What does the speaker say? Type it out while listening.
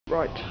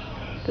Right,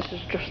 this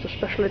is just a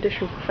special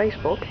edition for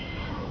Facebook,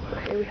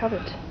 but here we have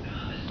it,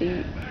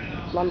 the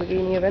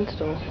Lamborghini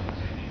Aventador.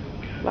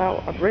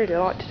 Now, I'd really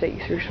like to take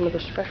you through some of the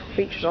special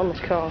features on this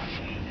car.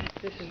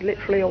 This is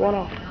literally a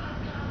one-off.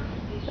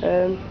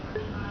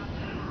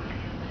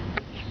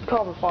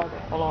 Carbon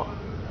fibre a lot.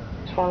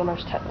 It's one of the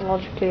most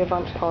technologically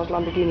advanced cars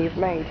Lamborghini have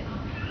made.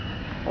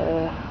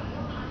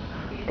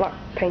 Black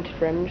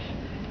painted rims,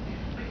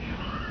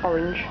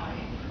 orange,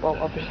 well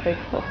obviously.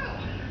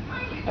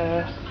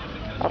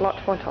 I'd like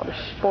to point out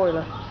this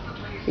spoiler.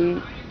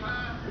 The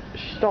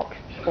stock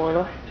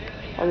spoiler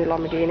on the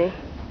Lamborghini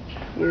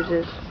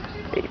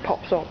it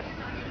pops up,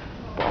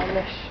 but on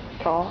this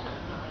car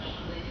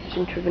they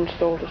seem to have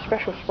installed a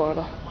special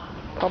spoiler,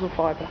 carbon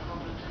fibre.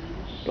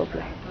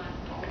 Lovely.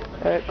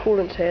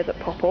 Coolants here that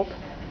pop up.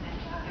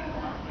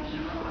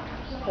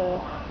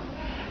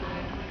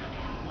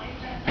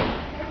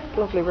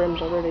 Lovely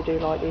rims, I really do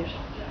like these.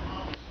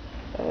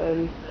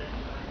 There's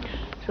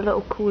a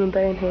little cooling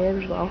bay in here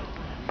as well.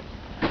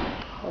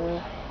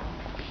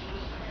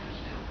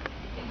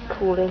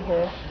 Cooling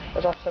here,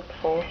 as I've said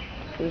before,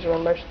 these are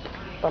on most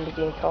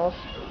Lamborghini cars.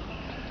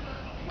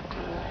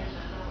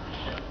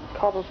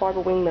 Carbon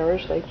fibre wing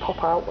mirrors, they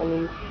pop out when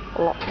you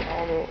unlock the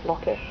car or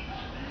lock it.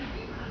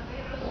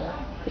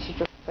 This is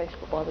just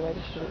Facebook, by the way,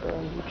 this isn't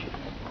on YouTube.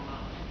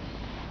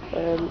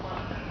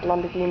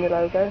 Lamborghini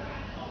logo,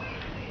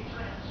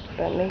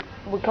 Bentley.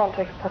 We can't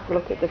take a proper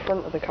look at the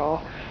front of the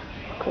car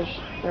because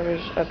there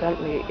is a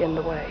Bentley in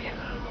the way,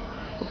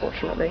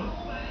 unfortunately.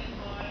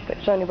 But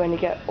it's only when you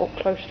get up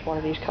close to one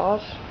of these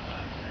cars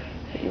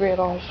that you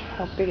realise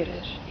how big it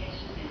is.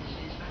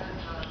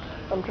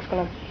 I'm just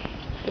gonna.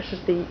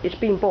 It's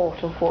been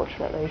bought,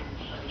 unfortunately,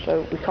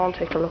 so we can't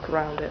take a look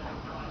around it.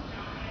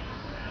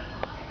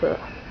 But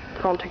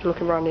we can't take a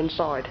look around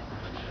inside.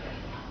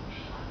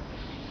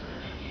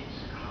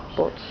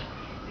 But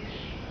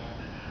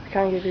we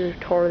can give you a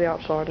tour of the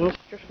outside, and this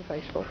is just for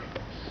Facebook.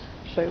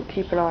 So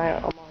keep an eye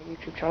out on my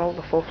YouTube channel,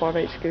 the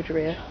 458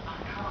 Scuderia,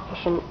 for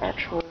some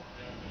actual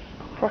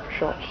proper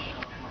shots.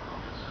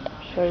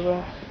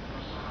 So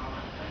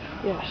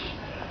yes,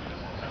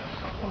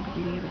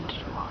 Lamborghini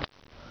Aventador.